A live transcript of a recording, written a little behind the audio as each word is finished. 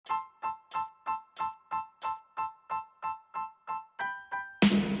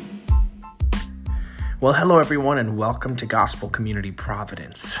Well, hello everyone, and welcome to Gospel Community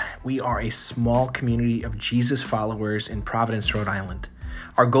Providence. We are a small community of Jesus followers in Providence, Rhode Island.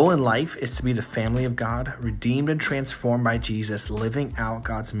 Our goal in life is to be the family of God, redeemed and transformed by Jesus, living out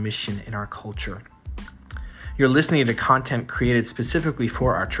God's mission in our culture. You're listening to content created specifically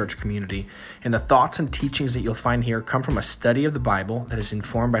for our church community, and the thoughts and teachings that you'll find here come from a study of the Bible that is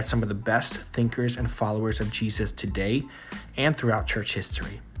informed by some of the best thinkers and followers of Jesus today and throughout church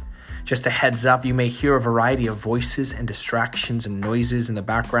history. Just a heads up, you may hear a variety of voices and distractions and noises in the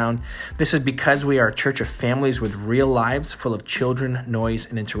background. This is because we are a church of families with real lives full of children, noise,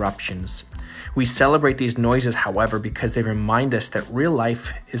 and interruptions. We celebrate these noises, however, because they remind us that real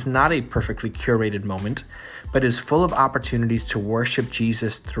life is not a perfectly curated moment, but is full of opportunities to worship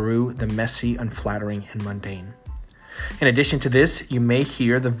Jesus through the messy, unflattering, and mundane. In addition to this, you may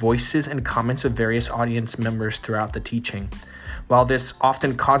hear the voices and comments of various audience members throughout the teaching. While this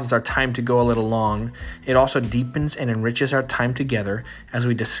often causes our time to go a little long, it also deepens and enriches our time together as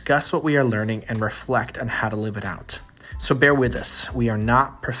we discuss what we are learning and reflect on how to live it out. So bear with us. We are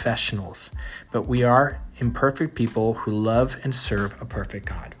not professionals, but we are imperfect people who love and serve a perfect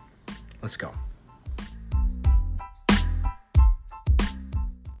God. Let's go.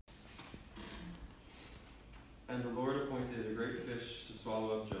 And the Lord appointed a great fish to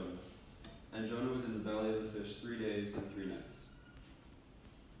swallow up Jonah. And Jonah was in the belly of the fish 3 days and 3 nights.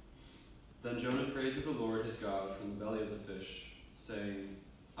 Then Jonah prayed to the Lord his God from the belly of the fish, saying,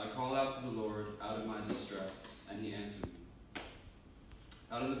 I called out to the Lord out of my distress, and he answered me.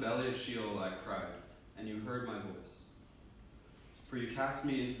 Out of the belly of Sheol I cried, and you heard my voice. For you cast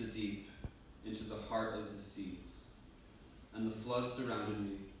me into the deep, into the heart of the seas, and the flood surrounded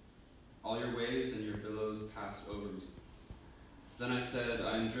me. All your waves and your billows passed over me. Then I said,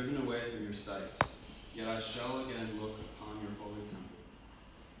 I am driven away from your sight, yet I shall again look upon your holy temple.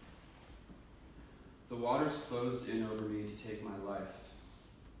 The waters closed in over me to take my life.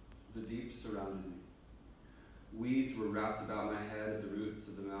 The deep surrounded me. Weeds were wrapped about my head at the roots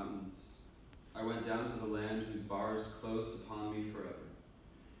of the mountains. I went down to the land whose bars closed upon me forever.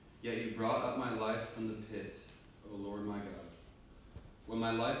 Yet you brought up my life from the pit, O Lord my God. When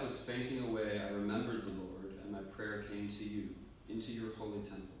my life was fainting away, I remembered the Lord, and my prayer came to you, into your holy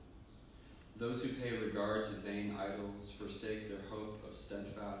temple. Those who pay regard to vain idols forsake their hope of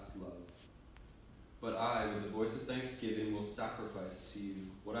steadfast love. But I, with the voice of thanksgiving, will sacrifice to you.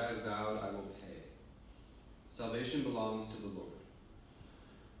 What I have vowed, I will pay. Salvation belongs to the Lord.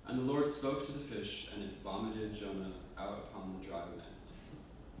 And the Lord spoke to the fish, and it vomited Jonah out upon the dry land.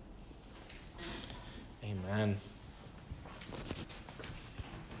 Amen.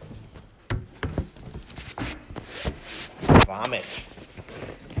 Vomit.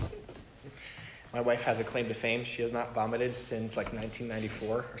 My wife has a claim to fame. She has not vomited since like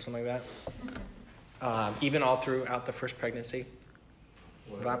 1994 or something like that. Even all throughout the first pregnancy.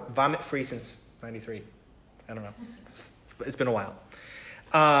 Vomit free since 93. I don't know. It's been a while.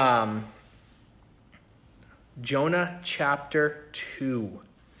 Jonah chapter 2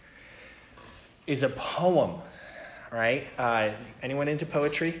 is a poem, right? Anyone into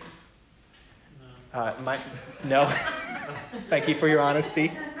poetry? No. Thank you for your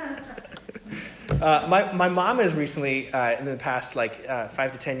honesty. My mom has recently, in the past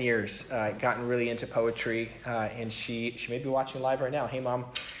 5 to 10 years, gotten really into poetry, and she may be watching live right now. Hey, Mom.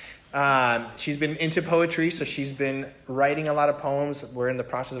 She's been into poetry, so she's been writing a lot of poems. We're in the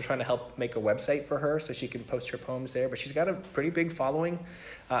process of trying to help make a website for her so she can post her poems there. But she's got a pretty big following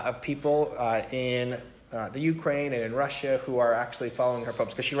of people in the Ukraine and in Russia who are actually following her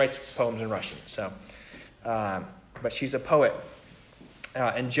poems because she writes poems in Russian. So, but she's a poet,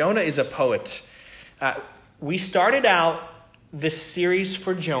 and Jonah is a poet. We started out this series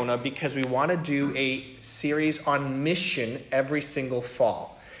for Jonah because we want to do a series on mission every single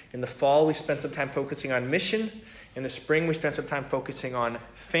fall. In the fall, we spent some time focusing on mission. In the spring, we spent some time focusing on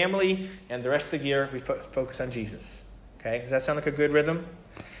family. And the rest of the year, we focus on Jesus. Okay, does that sound like a good rhythm?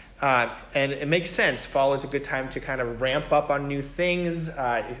 And it makes sense. Fall is a good time to kind of ramp up on new things.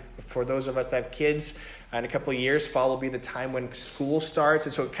 For those of us that have kids, in a couple of years, fall will be the time when school starts.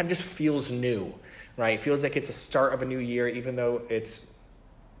 And so it kind of just feels new. Right? It feels like it's a start of a new year, even though it's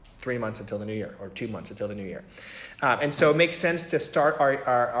 3 months until the new year or 2 months until the new year. And so it makes sense to start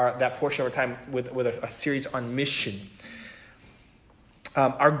our that portion of our time with a series on mission.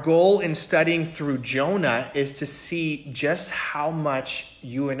 Our goal in studying through Jonah is to see just how much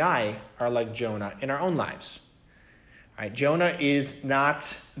you and I are like Jonah in our own lives. Right? Jonah is not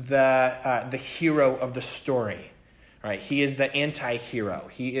the hero of the story. Right? He is the anti-hero.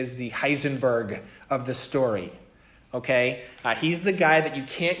 He is the Heisenberg of the story. Okay, he's the guy that you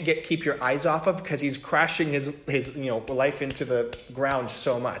can't keep your eyes off of because he's crashing his life into the ground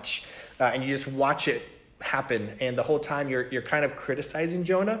so much, and you just watch it happen. And the whole time you're kind of criticizing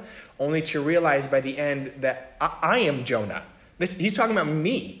Jonah, only to realize by the end that I am Jonah. He's talking about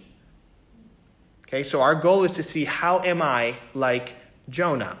me. Okay, so our goal is to see how am I like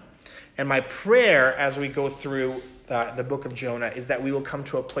Jonah. And my prayer as we go through the book of Jonah is that we will come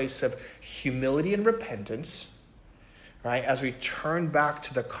to a place of humility and repentance, right, as we turn back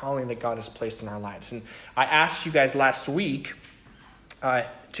to the calling that God has placed in our lives. And I asked you guys last week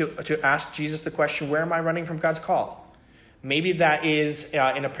to ask Jesus the question, where am I running from God's call? Maybe that is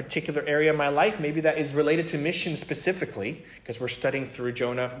in a particular area of my life. Maybe that is related to mission specifically, because we're studying through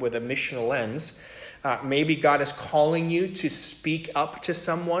Jonah with a missional lens. Maybe God is calling you to speak up to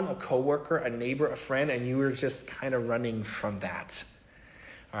someone, a coworker, a neighbor, a friend, and you are just kind of running from that.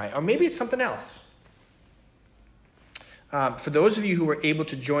 All right, or maybe it's something else. For those of you who were able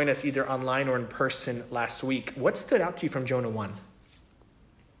to join us either online or in person last week, what stood out to you from Jonah 1?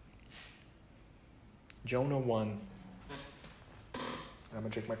 Jonah 1. I'm going to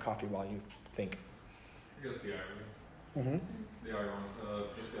drink my coffee while you think. I guess the irony. Mm-hmm. The irony,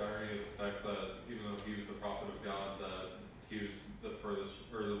 just the irony of the fact that even though he was the prophet of God, that he was the furthest,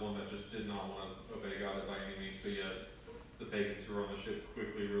 or the one that just did not want to obey God by any means, but yet the pagans who were on the ship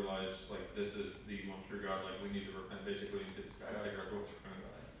quickly realized, like, this is the one true God, like, we need to repent, basically, and get this guy out of here, otherwise we're going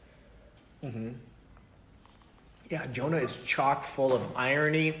to die. Mm-hmm. Yeah, Jonah is chock full of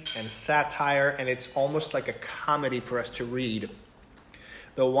irony and satire, and it's almost like a comedy for us to read.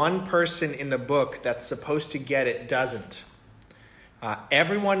 The one person in the book that's supposed to get it doesn't.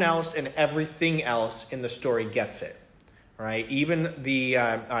 Everyone else and everything else in the story gets it, right? Even the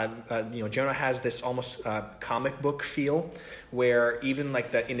Jonah has this almost comic book feel, where even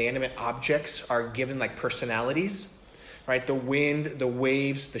like the inanimate objects are given like personalities, right? The wind, the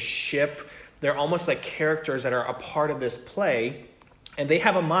waves, the ship, they're almost like characters that are a part of this play. And they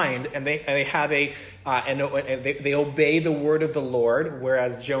have a mind, and they have they obey the word of the Lord,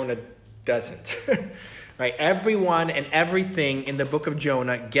 whereas Jonah doesn't. Right? Everyone and everything in the book of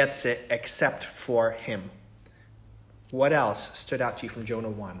Jonah gets it except for him. What else stood out to you from Jonah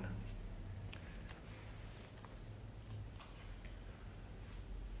 1?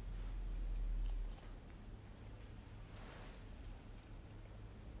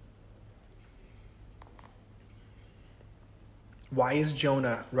 Why is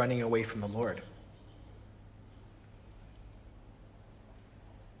Jonah running away from the Lord?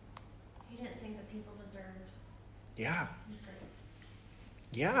 He didn't think that people deserved his grace.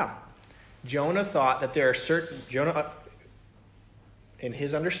 Yeah. Jonah thought that there are in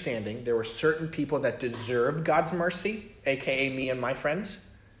his understanding, there were certain people that deserved God's mercy, aka me and my friends.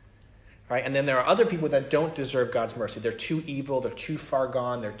 Right? And then there are other people that don't deserve God's mercy. They're too evil, they're too far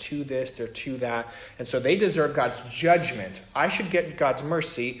gone, they're too this, they're too that. And so they deserve God's judgment. I should get God's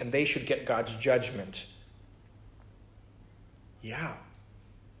mercy, and they should get God's judgment. Yeah.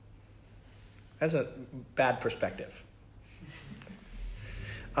 That's a bad perspective.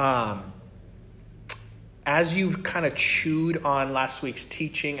 As you've kind of chewed on last week's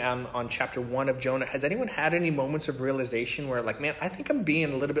teaching on chapter 1 of Jonah, has anyone had any moments of realization where, like, man, I think I'm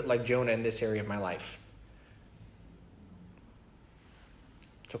being a little bit like Jonah in this area of my life?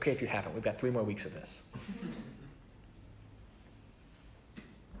 It's okay if you haven't. We've got 3 more weeks of this.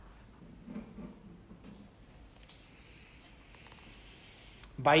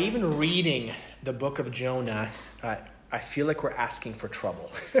 By even reading the book of Jonah, I feel like we're asking for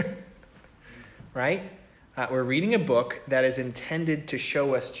trouble. Right? We're reading a book that is intended to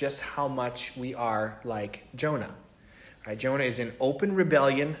show us just how much we are like Jonah. Right? Jonah is in open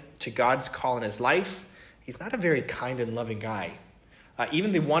rebellion to God's call in his life. He's not a very kind and loving guy.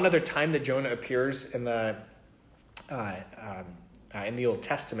 Even the one other time that Jonah appears in the Old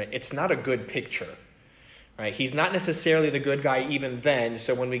Testament, it's not a good picture. Right? He's not necessarily the good guy even then.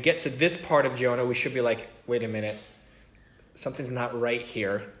 So when we get to this part of Jonah, we should be like, wait a minute, something's not right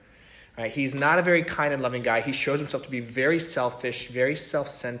here. Right? He's not a very kind and loving guy. He shows himself to be very selfish, very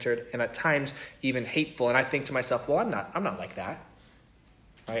self-centered, and at times even hateful. And I think to myself, well, I'm not like that.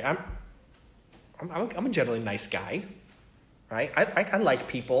 Right? I'm a generally nice guy. Right? I like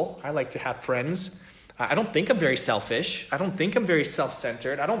people. I like to have friends. I don't think I'm very selfish. I don't think I'm very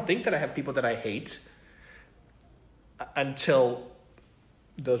self-centered. I don't think that I have people that I hate until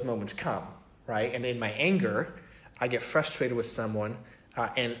those moments come. Right? And in my anger, I get frustrated with someone,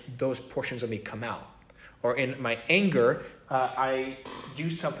 and those portions of me come out. Or in my anger, I do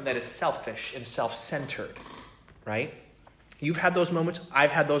something that is selfish and self-centered, right? You've had those moments.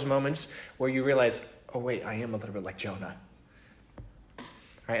 I've had those moments where you realize, oh wait, I am a little bit like Jonah. All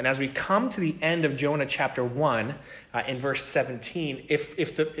right, and as we come to the end of Jonah chapter 1, in verse 17, if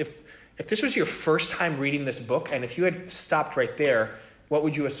this was your first time reading this book, and if you had stopped right there, what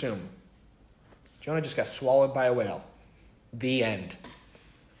would you assume? Jonah just got swallowed by a whale. The end.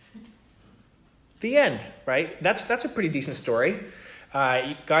 The end, right? That's a pretty decent story.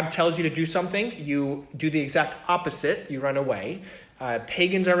 God tells you to do something. You do the exact opposite. You run away.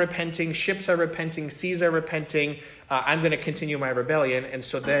 Pagans are repenting. Ships are repenting. Seas are repenting. I'm going to continue my rebellion. And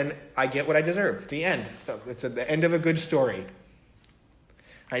so then I get what I deserve. The end. It's the end of a good story.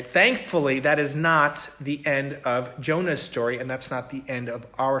 Right? Thankfully, that is not the end of Jonah's story, and that's not the end of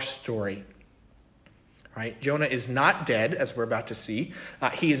our story. Right? Jonah is not dead, as we're about to see.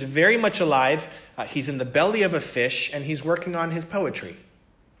 He is very much alive. He's in the belly of a fish, and he's working on his poetry.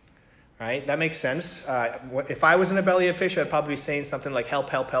 Right? That makes sense. If I was in the belly of a fish, I'd probably be saying something like, help,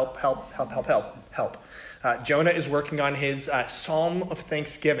 help, help, help, help, help, help, help. Jonah is working on his Psalm of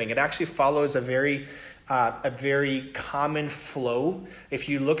Thanksgiving. It actually follows a very common flow. If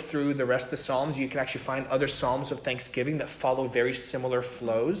you look through the rest of the Psalms, you can actually find other Psalms of Thanksgiving that follow very similar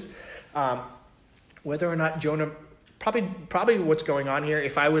flows. Whether or not Jonah, probably what's going on here,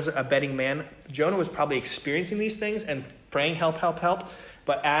 if I was a betting man, Jonah was probably experiencing these things and praying, help, help, help.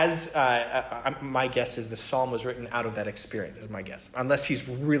 But as my guess is the Psalm was written out of that experience, is my guess. Unless he's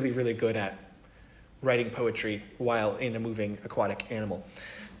really, really good at writing poetry while in a moving aquatic animal.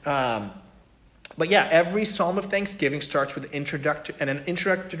 But yeah, every Psalm of Thanksgiving starts with an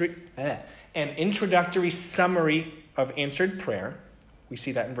introductory summary of answered prayer. We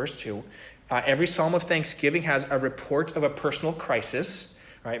see that in verse 2. Every Psalm of Thanksgiving has a report of a personal crisis,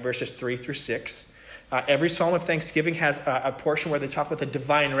 right? Verses 3 through 6. Every Psalm of Thanksgiving has a portion where they talk about the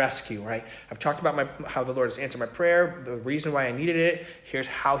divine rescue, right? I've talked about how the Lord has answered my prayer, the reason why I needed it. Here's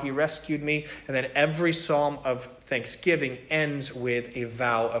how he rescued me. And then every Psalm of Thanksgiving ends with a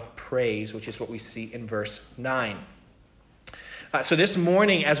vow of praise, which is what we see in verse 9. So this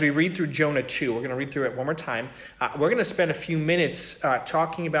morning, as we read through Jonah 2, we're going to read through it one more time. We're going to spend a few minutes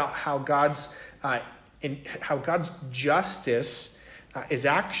talking about how God's justice is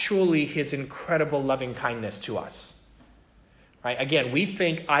actually his incredible loving kindness to us. Right? Again, we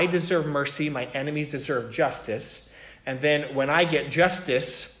think I deserve mercy, my enemies deserve justice, and then when I get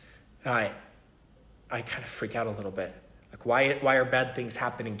justice, I kind of freak out a little bit. Like, why are bad things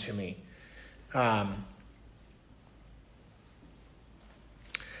happening to me?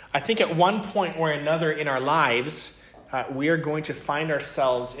 I think at one point or another in our lives, we are going to find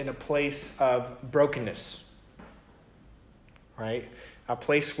ourselves in a place of brokenness, right? A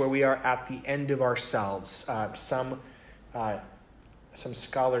place where we are at the end of ourselves. Some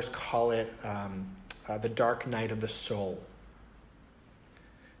scholars call it the dark night of the soul,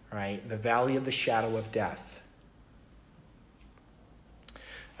 right? The valley of the shadow of death.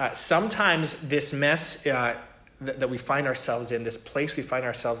 Sometimes this mess that we find ourselves in, this place we find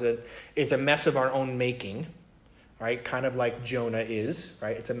ourselves in, is a mess of our own making, right? Kind of like Jonah is,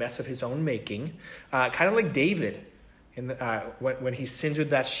 right? It's a mess of his own making. Kind of like David, when he sins with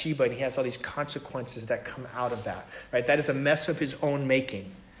Bathsheba and he has all these consequences that come out of that, right? That is a mess of his own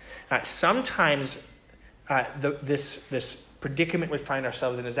making. Sometimes this predicament we find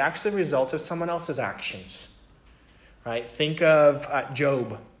ourselves in is actually the result of someone else's actions, right? Think of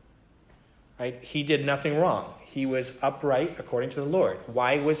Job, right? He did nothing wrong. He was upright according to the Lord.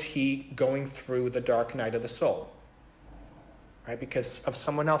 Why was he going through the dark night of the soul? Right? Because of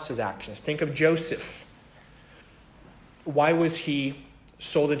someone else's actions. Think of Joseph. Why was he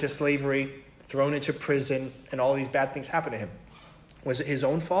sold into slavery, thrown into prison, and all these bad things happened to him? Was it his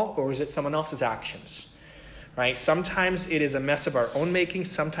own fault, or was it someone else's actions? Right? Sometimes it is a mess of our own making.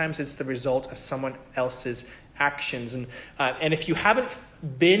 Sometimes it's the result of someone else's actions. And if you haven't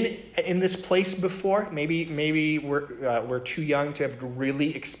been in this place before, maybe we're too young to have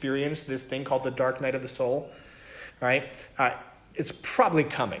really experienced this thing called the dark night of the soul, right? It's probably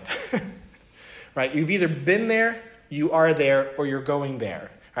coming, right? You've either been there, you are there, or you're going there.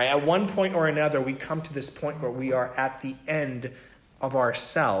 Right? At one point or another, we come to this point where we are at the end of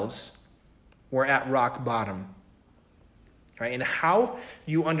ourselves. We're at rock bottom. Right? And how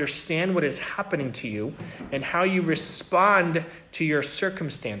you understand what is happening to you and how you respond to your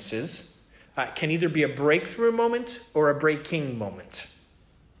circumstances can either be a breakthrough moment or a breaking moment.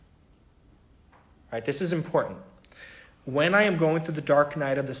 Right? This is important. When I am going through the dark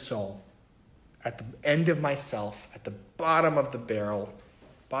night of the soul, at the end of myself, at the bottom of the barrel,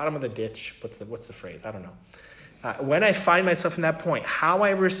 bottom of the ditch, what's the phrase? I don't know. When I find myself in that point, how I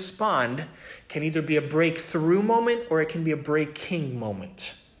respond can either be a breakthrough moment or it can be a breaking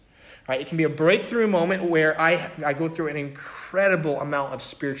moment. Right? It can be a breakthrough moment where I go through an incredible amount of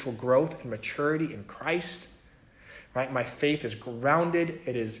spiritual growth and maturity in Christ. Right? My faith is grounded.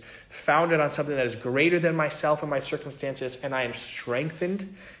 It is founded on something that is greater than myself and my circumstances, and I am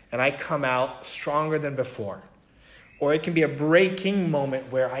strengthened, and I come out stronger than before. Or it can be a breaking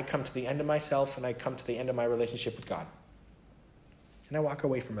moment where I come to the end of myself and I come to the end of my relationship with God. And I walk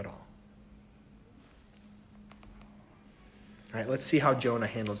away from it all. All right, let's see how Jonah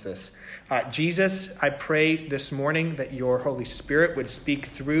handles this. Jesus, I pray this morning that your Holy Spirit would speak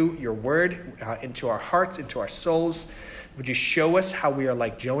through your word into our hearts, into our souls. Would you show us how we are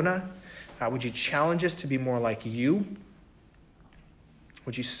like Jonah? Would you challenge us to be more like you?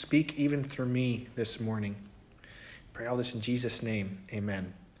 Would you speak even through me this morning? Pray all this in Jesus' name.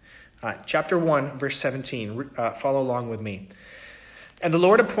 Amen. Chapter 1, verse 17. Follow along with me. And the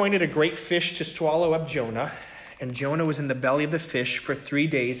Lord appointed a great fish to swallow up Jonah. And Jonah was in the belly of the fish for 3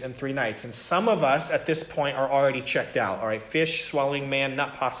 days and 3 nights. And some of us at this point are already checked out. All right, fish swallowing man,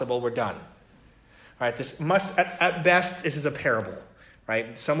 not possible. We're done. All right, this must, at best, this is a parable.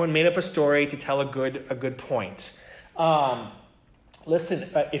 Right? Someone made up a story to tell a good point. Listen,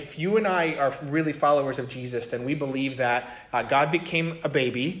 if you and I are really followers of Jesus, then we believe that God became a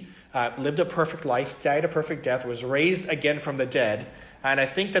baby, lived a perfect life, died a perfect death, was raised again from the dead. And I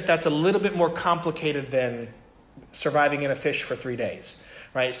think that that's a little bit more complicated than surviving in a fish for 3 days,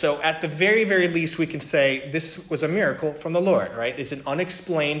 right? So at the very, very least, we can say this was a miracle from the Lord, right? It's an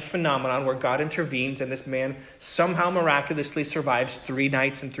unexplained phenomenon where God intervenes and this man somehow miraculously survives 3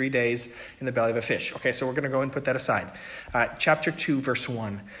 nights and 3 days in the belly of a fish. Okay, so we're going to go and put that aside. Chapter 2, verse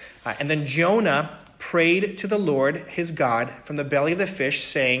 1. And then Jonah prayed to the Lord, his God, from the belly of the fish,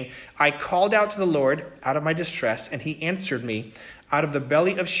 saying, I called out to the Lord out of my distress, and he answered me. Out of the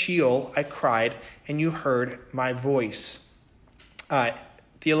belly of Sheol I cried, and you heard my voice.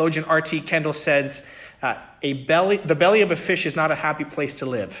 Theologian R.T. Kendall says, the belly of a fish is not a happy place to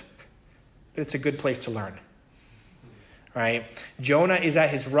live, but it's a good place to learn. Right? Jonah is at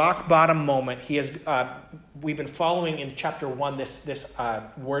his rock bottom moment. He has. We've been following in chapter 1 this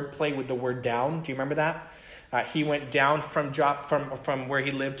word play with the word down. Do you remember that? He went down from where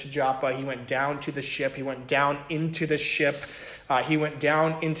he lived to Joppa. He went down to the ship. He went down into the ship. He went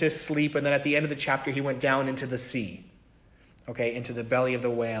down into sleep, and then at the end of the chapter, he went down into the sea, okay, into the belly of the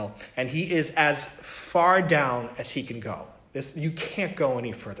whale. And he is as far down as he can go. You can't go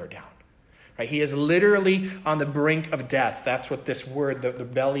any further down, right? He is literally on the brink of death. That's what this word, the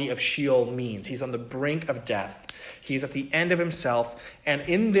belly of Sheol, means. He's on the brink of death. He's at the end of himself. And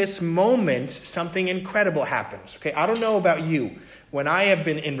in this moment, something incredible happens. Okay, I don't know about you. When I have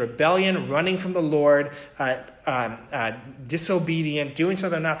been in rebellion, running from the Lord, disobedient, doing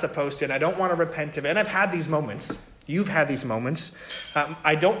something I'm not supposed to, and I don't want to repent of it, and I've had these moments. You've had these moments.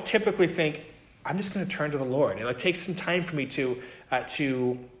 I don't typically think, I'm just going to turn to the Lord. It takes some time for me to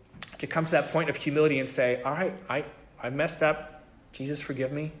come to that point of humility and say, all right, I messed up. Jesus,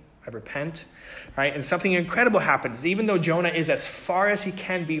 forgive me. I repent. Right? And something incredible happens. Even though Jonah is as far as he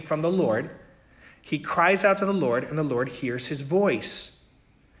can be from the Lord, he cries out to the Lord, and the Lord hears his voice.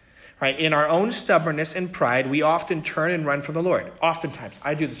 Right? In our own stubbornness and pride, we often turn and run from the Lord. Oftentimes.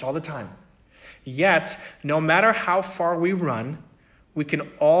 I do this all the time. Yet, no matter how far we run, we can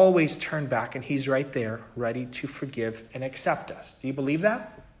always turn back, and he's right there, ready to forgive and accept us. Do you believe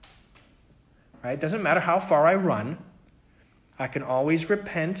that? Right? It doesn't matter how far I run. I can always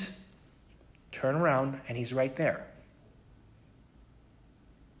repent, turn around, and he's right there.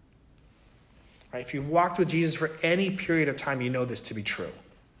 Right? If you've walked with Jesus for any period of time, you know this to be true.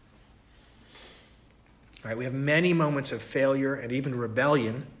 Right? We have many moments of failure and even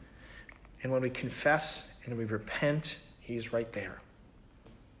rebellion. And when we confess and we repent, he's right there.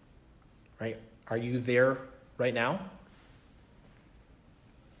 Right? Are you there right now?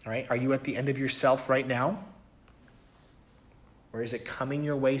 All right? Are you at the end of yourself right now? Or is it coming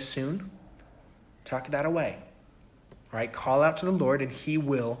your way soon? Tuck that away. All right? Call out to the Lord and he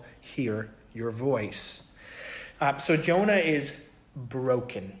will hear your voice. So Jonah is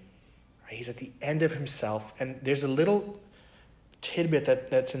broken. Right? He's at the end of himself. And there's a little tidbit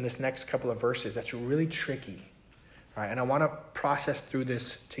that's in this next couple of verses that's really tricky. All right? And I want to process through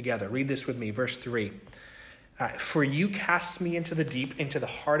this together. Read this with me. Verse 3. For you cast me into the deep, into the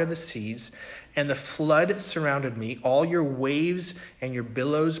heart of the seas, and the flood surrounded me. All your waves and your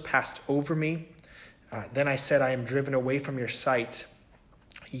billows passed over me. Then I said, I am driven away from your sight.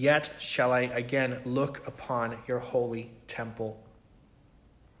 Yet shall I again look upon your holy temple.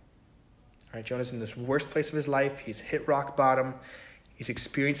 All right, Jonah's in this worst place of his life. He's hit rock bottom. He's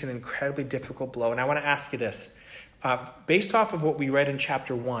experienced an incredibly difficult blow. And I want to ask you this. Based off of what we read in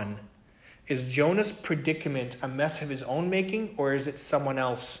chapter 1, is Jonah's predicament a mess of his own making, or is it someone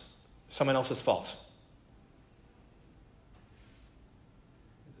else's fault?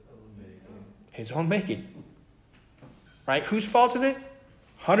 His own making. Right? Whose fault is it?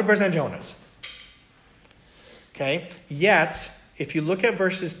 100% Jonah's. Okay? Yet, if you look at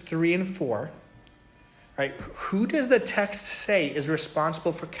verses 3 and 4, right, who does the text say is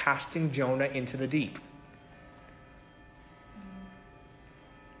responsible for casting Jonah into the deep?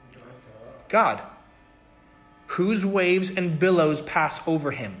 God. Whose waves and billows pass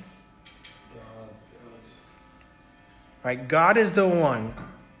over him? Right? God is the one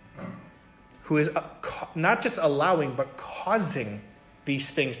who is not just allowing, but causing these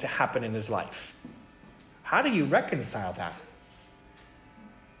things to happen in his life. How do you reconcile that?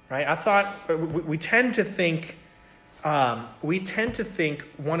 Right? I thought we tend to think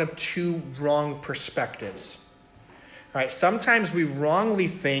one of two wrong perspectives. Right? Sometimes we wrongly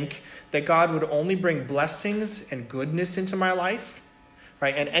think that God would only bring blessings and goodness into my life,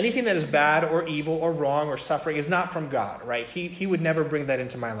 right? And anything that is bad or evil or wrong or suffering is not from God, right? He would never bring that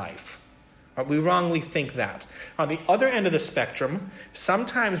into my life. We wrongly think that. On the other end of the spectrum,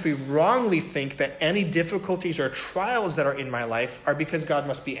 sometimes we wrongly think that any difficulties or trials that are in my life are because God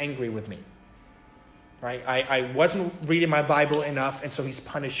must be angry with me. Right? I wasn't reading my Bible enough, and so he's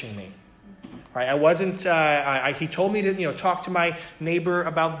punishing me. Right? I wasn't. He told me to, talk to my neighbor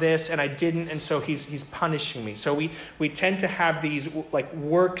about this, and I didn't, and so he's punishing me. So we tend to have these like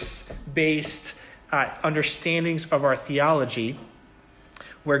works-based understandings of our theology,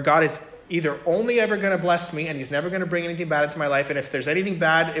 where God is either only ever going to bless me, and he's never going to bring anything bad into my life, and if there's anything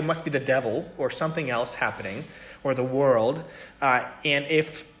bad, it must be the devil or something else happening, or the world. And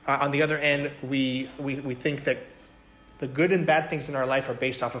if on the other end we think that the good and bad things in our life are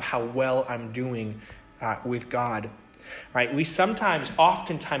based off of how well I'm doing with God. Right? We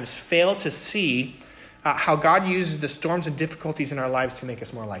oftentimes fail to see how God uses the storms and difficulties in our lives to make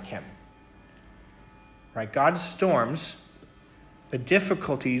us more like him. Right? God's storms, the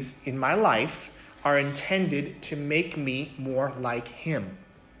difficulties in my life, are intended to make me more like him.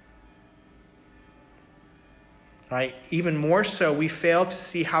 Right? Even more so, we fail to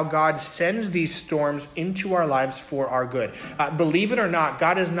see how God sends these storms into our lives for our good. Believe it or not,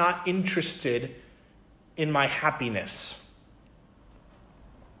 God is not interested in my happiness.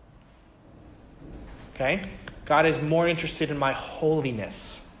 Okay? God is more interested in my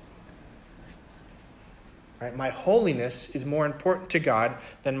holiness. Right? My holiness is more important to God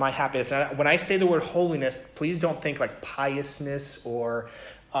than my happiness. Now, when I say the word holiness, please don't think like piousness or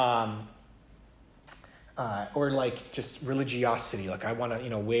like just religiosity. Like I want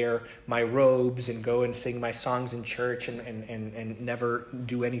to, wear my robes and go and sing my songs in church and never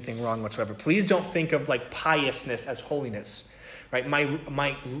do anything wrong whatsoever. Please don't think of like piousness as holiness, right?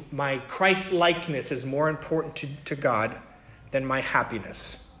 My Christ-likeness is more important to God than my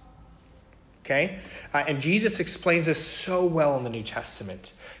happiness. Okay? And Jesus explains this so well in the New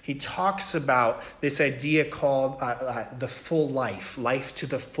Testament. He talks about this idea called the full life to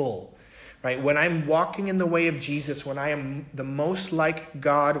the full. Right? When I'm walking in the way of Jesus, when I am the most like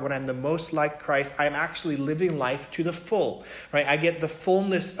God, when I'm the most like Christ, I'm actually living life to the full. Right? I get the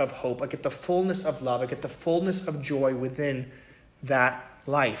fullness of hope. I get the fullness of love. I get the fullness of joy within that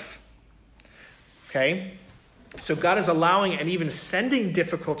life. Okay? So God is allowing and even sending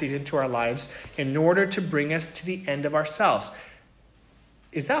difficulties into our lives in order to bring us to the end of ourselves.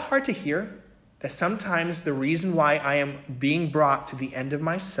 Is that hard to hear? That sometimes the reason why I am being brought to the end of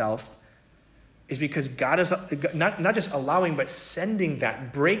myself is because God is not just allowing, but sending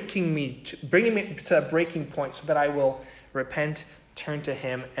that, bringing me to a breaking point so that I will repent, turn to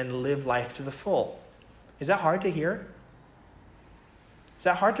him, and live life to the full. Is that hard to hear? Is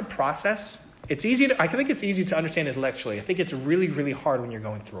that hard to process? I think it's easy to understand intellectually. I think it's really, really hard when you're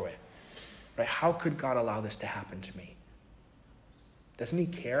going through it. Right? How could God allow this to happen to me? Doesn't he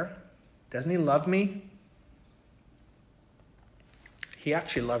care? Doesn't he love me? He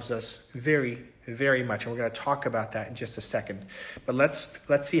actually loves us very, very much, and we're going to talk about that in just a second. But let's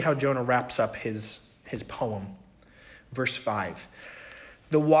see how Jonah wraps up his poem. Verse 5.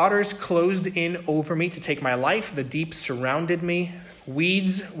 The waters closed in over me to take my life. The deep surrounded me.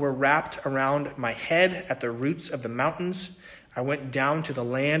 Weeds were wrapped around my head at the roots of the mountains. I went down to the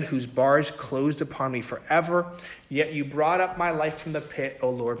land whose bars closed upon me forever. Yet you brought up my life from the pit, O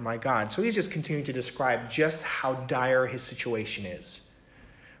Lord my God. So he's just continuing to describe just how dire his situation is.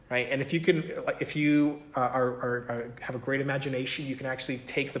 Right? And if you have a great imagination, you can actually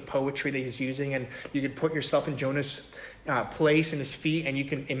take the poetry that he's using and you can put yourself in Jonah's place and his feet, and you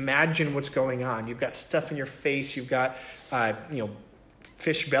can imagine what's going on. You've got stuff in your face. You've got,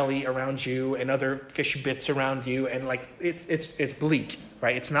 fish belly around you and other fish bits around you, and like it's bleak,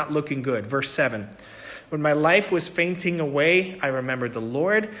 right? It's not looking good. Verse 7. When my life was fainting away, I remembered the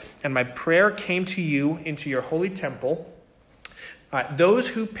Lord, and my prayer came to you into your holy temple. Those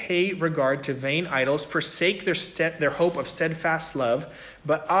who pay regard to vain idols forsake their hope of steadfast love,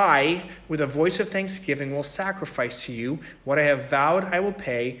 but I, with a voice of thanksgiving, will sacrifice to you. What I have vowed I will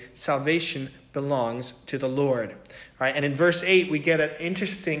pay. Salvation belongs to the Lord. All right, and in verse 8, we get an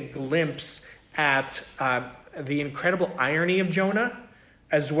interesting glimpse at the incredible irony of Jonah,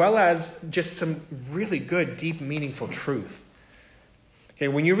 as well as just some really good, deep, meaningful truth. Okay,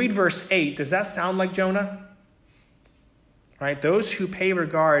 when you read verse 8, does that sound like Jonah? Right? Those who pay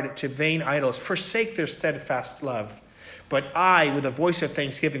regard to vain idols forsake their steadfast love. But I, with a voice of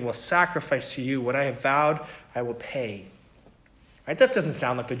thanksgiving, will sacrifice to you. What I have vowed, I will pay. Right? That doesn't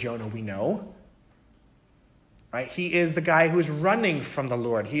sound like the Jonah we know. Right? He is the guy who is running from the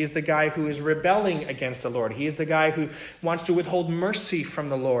Lord. He is the guy who is rebelling against the Lord. He is the guy who wants to withhold mercy from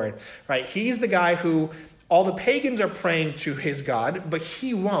the Lord. Right? He's the guy who all the pagans are praying to his God, but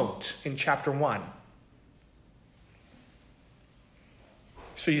he won't in chapter 1.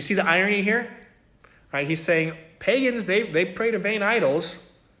 So you see the irony here? Right? He's saying pagans, they pray to vain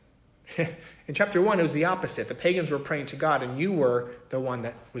idols. In chapter 1, it was the opposite. The pagans were praying to God, and you were the one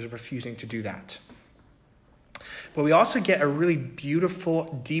that was refusing to do that. But we also get a really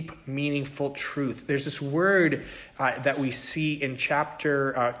beautiful, deep, meaningful truth. There's this word that we see in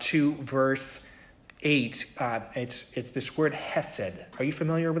chapter 2, verse 8. It's this word hesed. Are you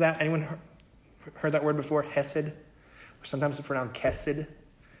familiar with that? Anyone heard that word before? Hesed? Or sometimes it's pronounced kesed.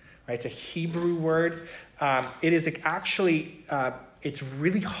 Right? It's a Hebrew word. It is actually, it's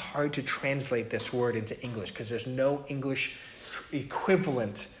really hard to translate this word into English because there's no English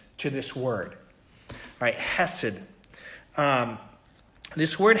equivalent to this word. Right, hesed.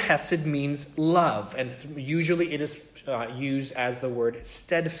 This word hesed means love, and usually it is used as the word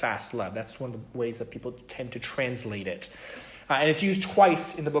steadfast love. That's one of the ways that people tend to translate it. And it's used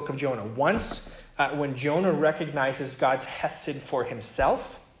twice in the book of Jonah. Once when Jonah recognizes God's hesed for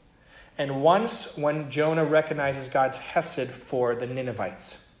himself, and once when Jonah recognizes God's hesed for the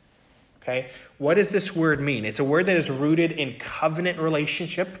Ninevites. Okay, what does this word mean? It's a word that is rooted in covenant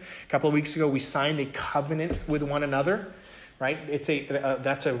relationship. A couple of weeks ago, we signed a covenant with one another, right?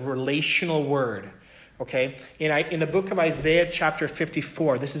 That's a relational word. Okay, in the book of Isaiah, chapter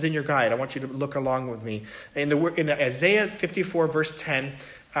 54, this is in your guide. I want you to look along with me. In Isaiah 54, verse 10,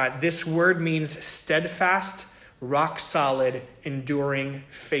 this word means steadfast, rock solid, enduring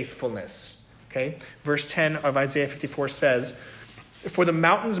faithfulness. Okay, verse 10 of Isaiah 54 says, "For the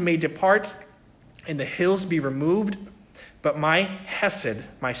mountains may depart and the hills be removed, but my hesed,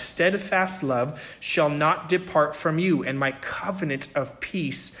 my steadfast love, shall not depart from you, and my covenant of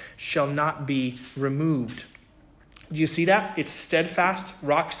peace shall not be removed." Do you see that? It's steadfast,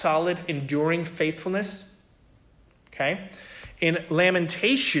 rock solid, enduring faithfulness. Okay? In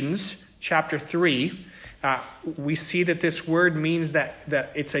Lamentations chapter 3, we see that this word means that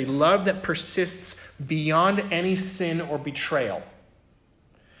it's a love that persists beyond any sin or betrayal.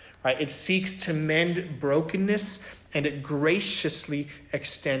 Right? It seeks to mend brokenness, and it graciously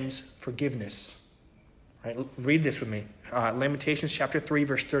extends forgiveness. Right? Read this with me. Lamentations chapter 3,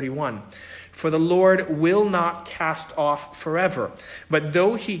 verse 31. "For the Lord will not cast off forever, but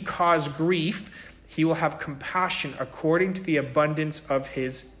though he cause grief, he will have compassion according to the abundance of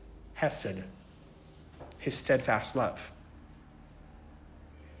his hesed," his steadfast love.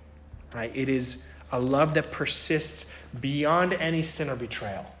 Right? It is a love that persists beyond any sin or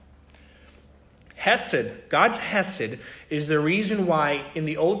betrayal. Hesed, God's hesed, is the reason why in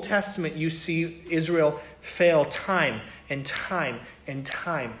the Old Testament you see Israel fail time and time and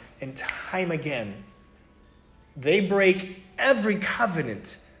time and time again. They break every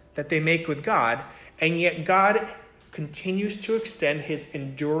covenant that they make with God, and yet God continues to extend his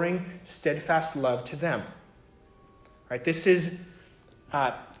enduring, steadfast love to them. Right? This is,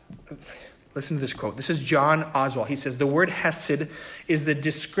 listen to this quote. This is John Oswald. He says, "The word hesed is the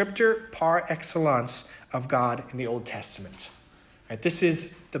descriptor par excellence of God in the Old Testament." Right? This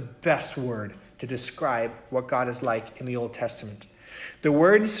is the best word to describe what God is like in the Old Testament. The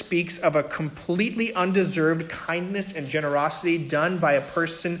word speaks of a completely undeserved kindness and generosity done by a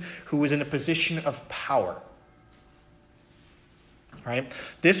person who was in a position of power. Right?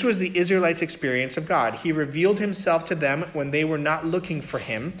 This was the Israelites' experience of God. He revealed himself to them when they were not looking for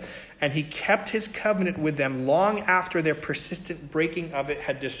him, and he kept his covenant with them long after their persistent breaking of it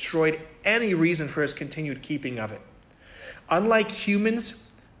had destroyed any reason for his continued keeping of it. Unlike humans,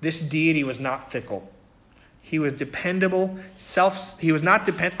 this deity was not fickle. He was dependable,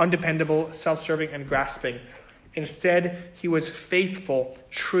 undependable, self-serving, and grasping. Instead, he was faithful,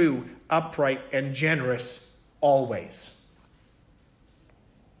 true, upright, and generous always.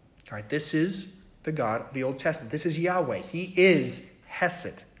 All right, this is the God of the Old Testament. This is Yahweh. He is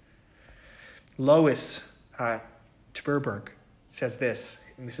Hesed. Lois Tverberg says this,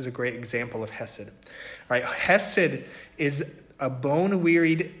 and this is a great example of Hesed. All right, Hesed is a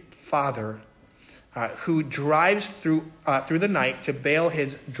bone-wearied father who drives through the night to bail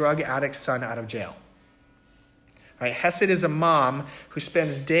his drug addict son out of jail. Right? Hesed is a mom who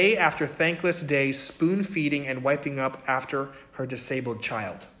spends day after thankless day spoon-feeding and wiping up after her disabled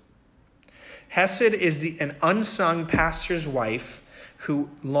child. Hesed is an unsung pastor's wife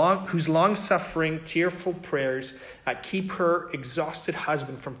whose long-suffering, tearful prayers keep her exhausted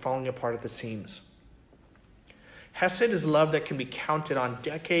husband from falling apart at the seams. Hesed is love that can be counted on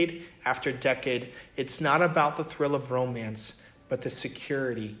decade after decade. It's not about the thrill of romance, but the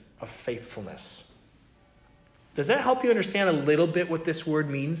security of faithfulness. Does that help you understand a little bit what this word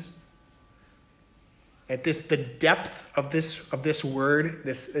means? The depth of this word,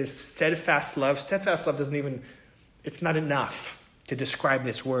 this steadfast love. Steadfast love it's not enough to describe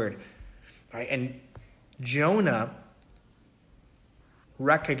this word. Right? And Jonah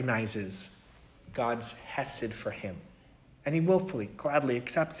recognizes God's hesed for him. And he willfully, gladly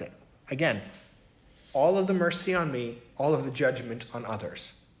accepts it. Again, all of the mercy on me, all of the judgment on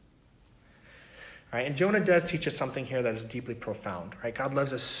others. Right? And Jonah does teach us something here that is deeply profound. Right? God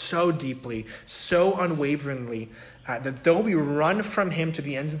loves us so deeply, so unwaveringly, that though we run from him to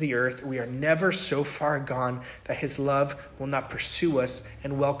the ends of the earth, we are never so far gone that his love will not pursue us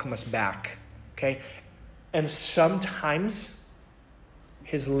and welcome us back. Okay? And sometimes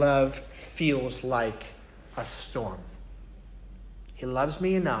his love feels like a storm. He loves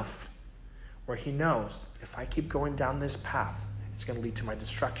me enough where he knows if I keep going down this path, it's going to lead to my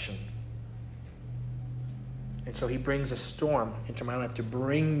destruction. And so he brings a storm into my life to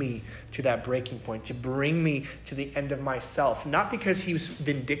bring me to that breaking point, to bring me to the end of myself. Not because he's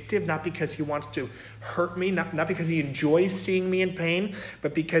vindictive, not because he wants to hurt me, not because he enjoys seeing me in pain,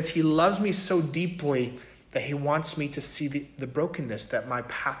 but because he loves me so deeply that he wants me to see the brokenness that my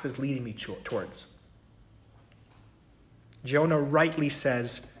path is leading me towards. Jonah rightly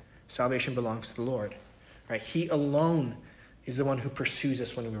says salvation belongs to the Lord. Right? He alone is the one who pursues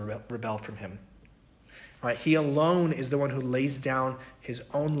us when we rebel from him. Right? He alone is the one who lays down his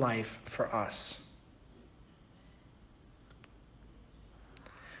own life for us.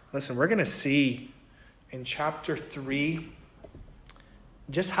 Listen, we're going to see in chapter 3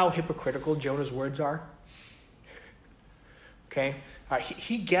 just how hypocritical Jonah's words are. Okay?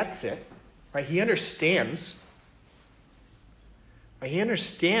 He gets it. Right? He understands. Right? He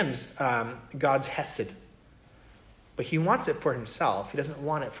understands God's hesed. But he wants it for himself. He doesn't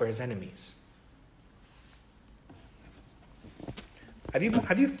want it for his enemies. Have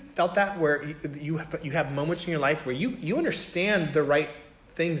you felt that where you have moments in your life where you understand the right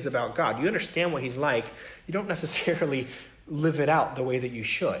things about God? You understand what he's like. You don't necessarily live it out the way that you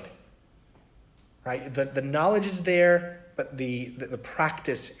should. Right? The knowledge is there, but the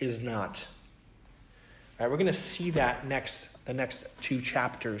practice is not. All right, we're going to see that the next 2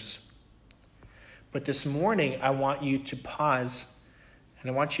 chapters. But this morning, I want you to pause and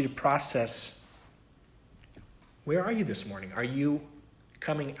I want you to process, where are you this morning? Are you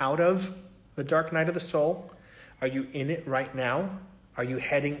coming out of the dark night of the soul? Are you in it right now? Are you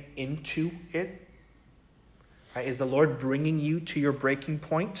heading into it? Right, is the Lord bringing you to your breaking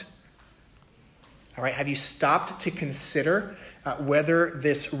point? All right, have you stopped to consider whether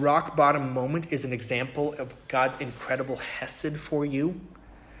this rock bottom moment is an example of God's incredible hesed for you?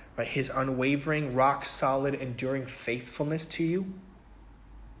 Right, his unwavering, rock solid, enduring faithfulness to you?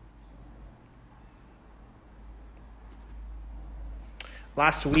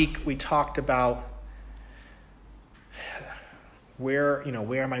 Last week we talked about where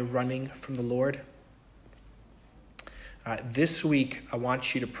am I running from the Lord? This week I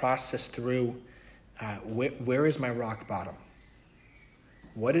want you to process through where is my rock bottom?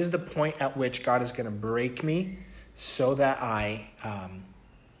 What is the point at which God is going to break me so that I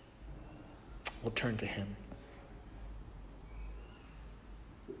will turn to him?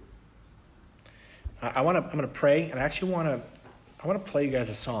 I'm going to pray, and I actually want to play you guys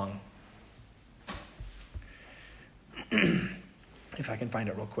a song. If I can find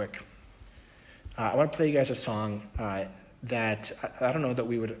it real quick. I want to play you guys a song that I don't know that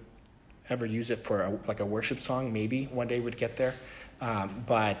we would ever use it for a worship song. Maybe one day we'd get there.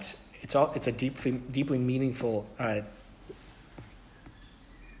 But it's a deeply meaningful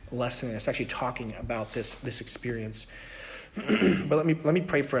lesson. It's actually talking about this experience. But let me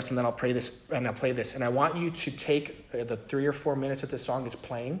pray for us, and then I'll pray this, and I'll play this. And I want you to take the 3 or 4 minutes that this song is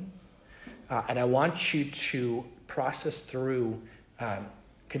playing, and I want you to process through,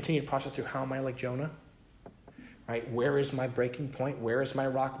 continue to process through, how am I like Jonah? Right? Where is my breaking point? Where is my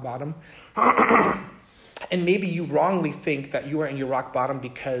rock bottom? And maybe you wrongly think that you are in your rock bottom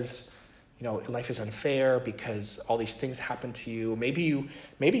because, life is unfair, because all these things happen to you. Maybe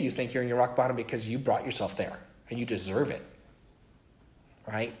you think you're in your rock bottom because you brought yourself there and you deserve it.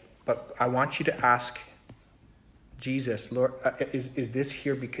 Right? But I want you to ask Jesus, Lord, is this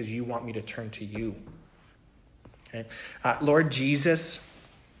here because you want me to turn to you? Okay. Lord Jesus,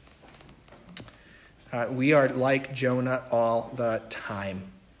 we are like Jonah all the time.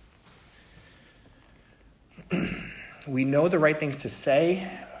 We know the right things to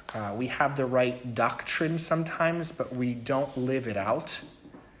say. We have the right doctrine sometimes, but we don't live it out.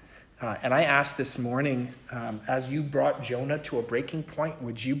 And I ask this morning, as you brought Jonah to a breaking point,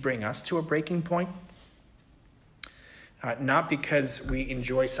 would you bring us to a breaking point? Not because we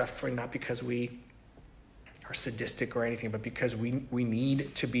enjoy suffering, not because we are sadistic or anything, but because we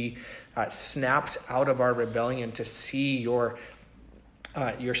need to be snapped out of our rebellion to see your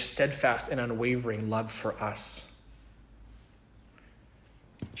steadfast and unwavering love for us.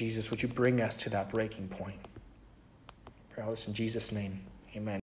 Jesus, would you bring us to that breaking point? Pray all this in Jesus' name. Amen.